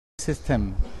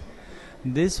system.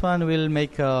 This one will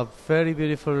make a very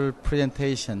beautiful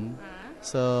presentation.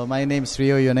 So my name is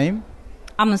Rio. Your name?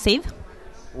 Anne-Siv.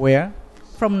 Where?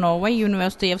 From Norway,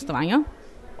 University of Stavanger.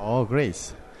 Oh,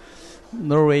 great.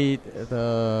 Norway,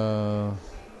 the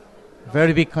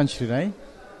very big country, right?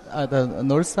 The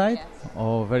north side? Yes.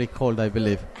 Oh, very cold, I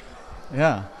believe.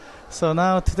 Yeah. So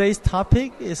now today's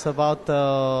topic is about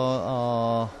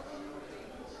the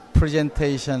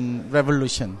presentation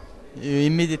revolution. You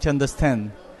immediately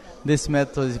understand this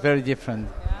method is very different.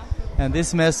 Yeah. And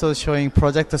this method showing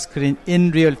projector screen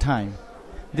in real time.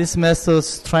 This method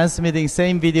is transmitting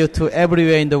same video to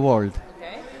everywhere in the world.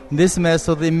 Okay. This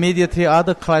method immediately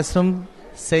other classroom,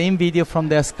 same video from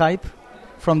their Skype,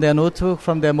 from their notebook,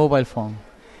 from their mobile phone.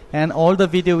 And all the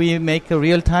video we make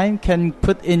real time can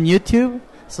put in YouTube.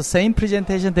 So same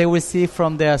presentation they will see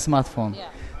from their smartphone. Yeah.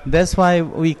 That's why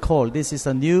we call this is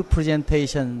a new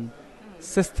presentation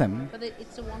system. But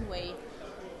it's a one-way.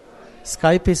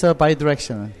 Skype is a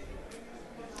bi-directional.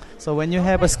 So when you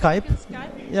have a Skype,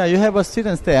 yeah, you have a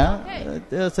students there.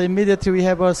 Okay. So immediately we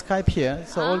have a Skype here.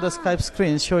 So all the Skype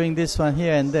screens showing this one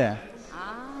here and there.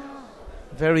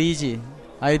 Very easy.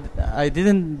 I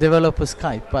didn't develop a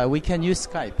Skype, but we can use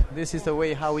Skype. This is the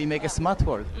way how we make a smart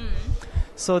world.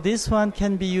 So this one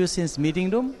can be used in meeting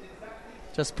room.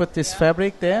 Just put this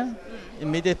fabric there.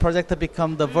 Immediate projector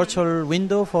become the virtual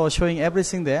window for showing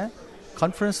everything there.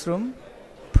 Conference room,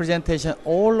 presentation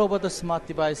all over the smart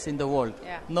device in the world.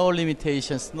 Yeah. No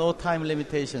limitations, no time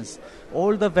limitations.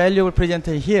 All the valuable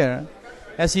presentation here,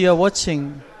 as you are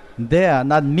watching there,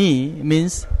 not me,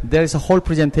 means there is a whole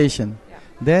presentation. Yeah.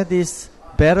 That is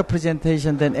better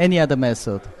presentation than any other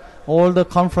method. All the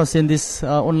conference in this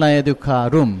online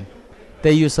Educa room,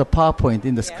 they use a PowerPoint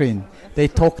in the screen. They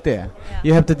talk there. Yeah.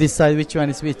 You have to decide which one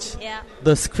is which. Yeah.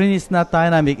 The screen is not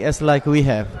dynamic as like we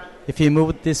have. If you move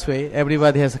it this way,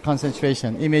 everybody has a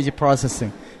concentration, image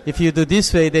processing. If you do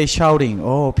this way, they shouting,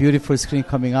 oh, beautiful screen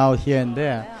coming out here and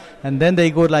there. Yeah. And then they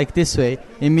go like this way,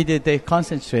 immediately they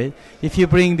concentrate. If you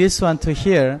bring this one to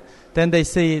here, then they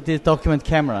see the document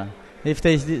camera. If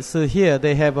they so here,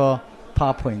 they have a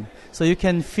PowerPoint. So you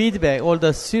can feedback all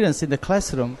the students in the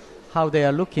classroom how they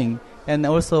are looking, and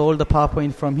also all the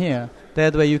PowerPoint from here.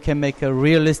 That way you can make a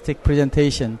realistic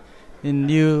presentation in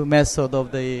new method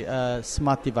of the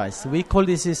smart device. We call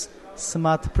this is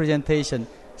smart presentation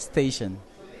station,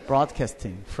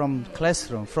 broadcasting from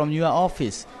classroom, from your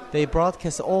office. They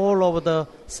broadcast all over the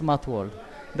smart world.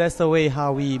 That's the way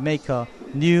how we make a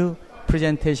new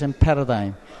presentation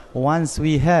paradigm. Once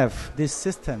we have this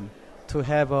system to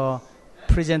have a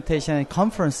presentation and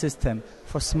conference system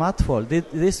for smart world,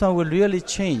 this one will really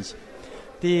change.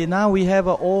 Now we have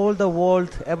all the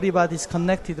world, everybody's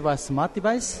connected by smart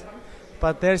device,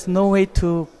 but there's no way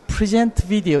to present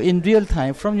video in real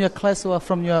time from your class or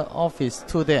from your office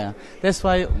to there. That's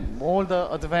why all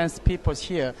the advanced people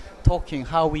here talking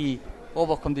how we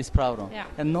overcome this problem. Yeah.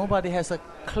 And nobody has a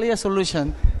clear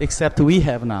solution except we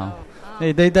have now.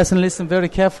 They doesn't listen very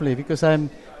carefully because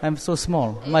I'm so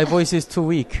small. My voice is too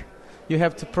weak. You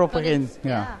have to propagate.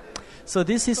 Yeah. So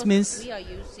this is means. We are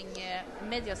using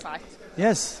media site.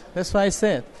 Yes, that's why I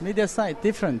said media site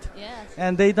different. Yes.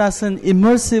 And they doesn't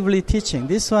immersively teaching.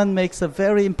 This one makes a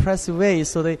very impressive way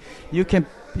so you can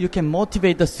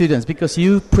motivate the students because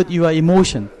you put your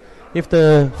emotion. If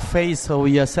the face of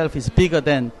yourself is bigger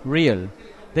than real,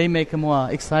 they make more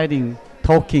exciting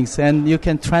talkings and you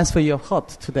can transfer your heart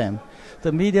to them.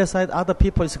 The media side, other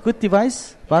people is a good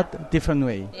device, but different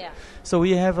way. Yeah. So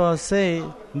we have say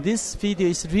this video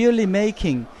is really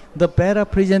making the better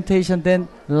presentation than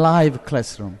live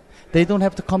classroom. They don't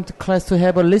have to come to class to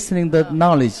have a listening the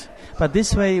knowledge. But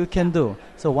this way you can do.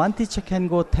 So one teacher can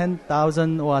go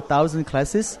 10,000 or 1,000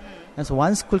 classes. And so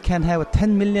one school can have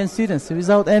 10 million students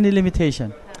without any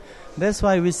limitation. That's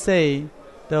why we say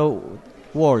the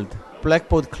world,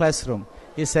 blackboard classroom,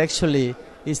 is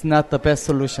not the best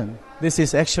solution. This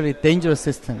is actually a dangerous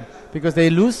system. Because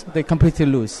they completely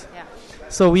lose. Yeah.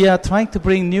 So we are trying to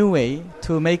bring new way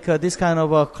to make this kind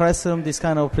of a classroom, this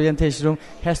kind of presentation room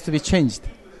has to be changed.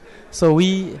 So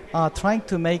we are trying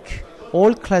to make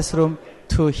all classroom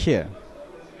to here,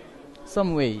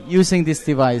 some way using this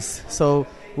device. So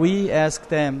we ask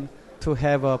them to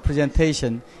have a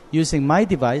presentation using my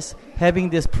device, having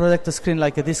this projector screen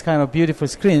like this kind of beautiful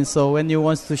screen. So when you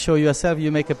want to show yourself,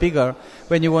 you make it bigger.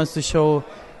 When you want to show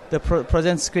the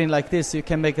present screen like this, you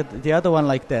can make it the other one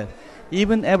like that.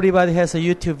 Even everybody has a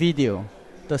YouTube video.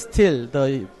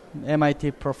 The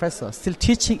MIT professor still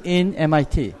teaching in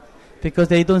MIT because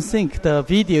they don't think the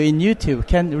video in YouTube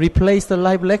can replace the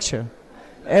live lecture.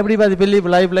 Everybody believe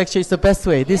live lecture is the best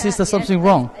way. This is something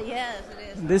wrong. Yes,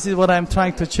 it is. This is what I'm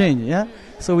trying to change. Yeah.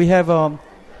 So we have a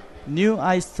new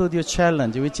iStudio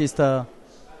challenge, which is the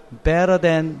better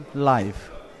than live,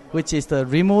 which is the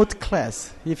remote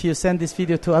class. If you send this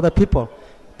video to other people,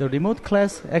 the remote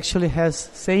class actually has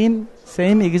same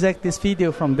exact this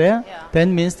video from there. Yeah.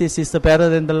 Then means this is the better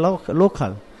than the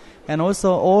local. And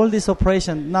also all this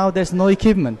operation, now there's no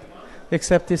equipment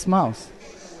except this mouse.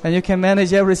 And you can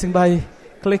manage everything by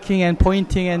clicking and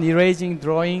pointing and erasing,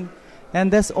 drawing.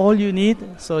 And that's all you need.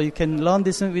 So you can learn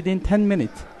this within 10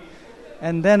 minutes.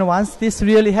 And then once this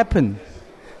really happens,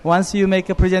 once you make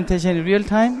a presentation in real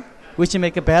time, which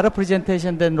make a better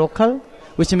presentation than local,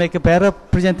 which make a better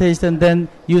presentation than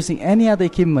using any other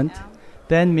equipment,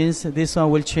 then means this one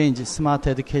will change smart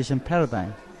education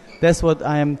paradigm. That's what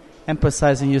I am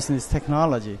emphasizing using this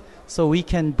technology. So we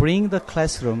can bring the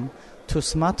classroom to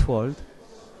smart world.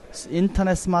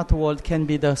 Internet smart world can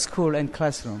be the school and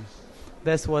classroom.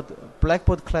 That's what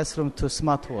Blackboard classroom to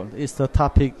smart world is the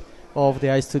topic of the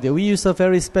iStudio. We use a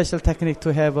very special technique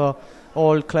to have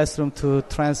all classroom to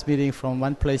transmitting from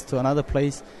one place to another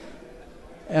place.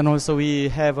 And also we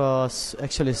have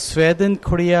actually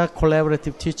Sweden-Korea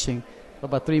collaborative teaching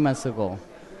about 3 months ago.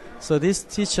 So this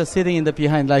teacher sitting in the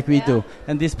behind like we do,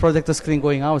 and this projector screen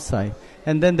going outside.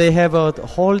 And then they have a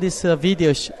whole this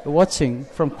video watching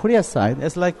from Korea side.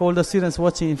 It's like all the students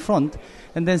watching in front.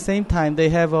 And then same time they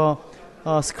have a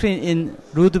screen in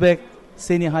Rudbeck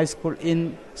Senior High School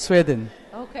in Sweden.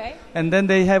 Okay. And then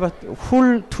they have a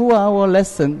full 2-hour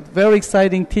lesson, very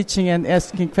exciting teaching and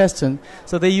asking questions.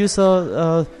 So they use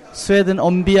a Sweden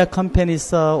Ombia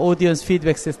company's audience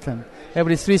feedback system.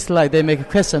 Every 3 slides they make a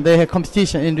question. They have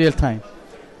competition in real time.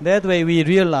 That way we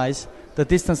realize the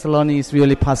distance learning is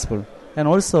really possible. And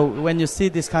also when you see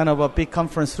this kind of a big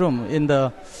conference room in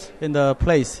the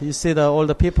place, you see all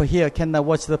the people here cannot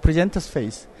watch the presenter's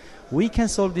face. We can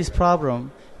solve this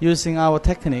problem using our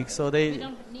technique. So We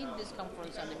don't need this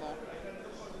conference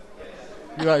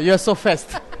anymore. You are so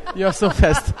fast. You are so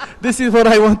fast. This is what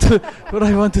I want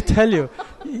to tell you.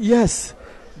 Yes,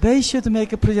 they should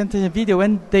make a presentation video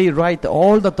when they write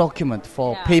all the document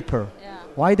for paper. Yeah.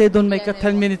 Why they don't make a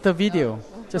 10-minute video?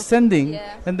 Just sending,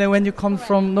 and then when you come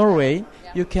from Norway,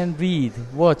 you can read,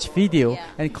 watch video,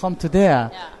 and come to there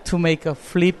to make a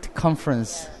flipped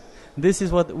conference. This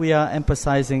is what we are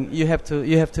emphasizing. You have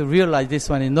to realize this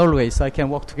one in Norway, so I can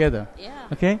work together.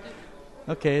 Yeah.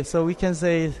 Okay. So we can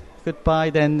say goodbye.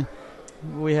 Then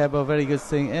we have a very good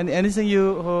thing. And anything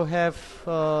you who have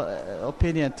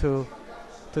opinion to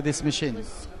this machine?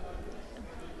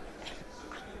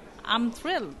 I'm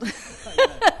thrilled.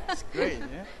 It's great.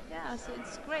 Yeah. Yeah, so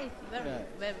it's great. Very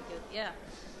good. Yeah.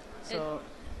 So.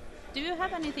 Do you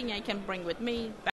have anything I can bring with me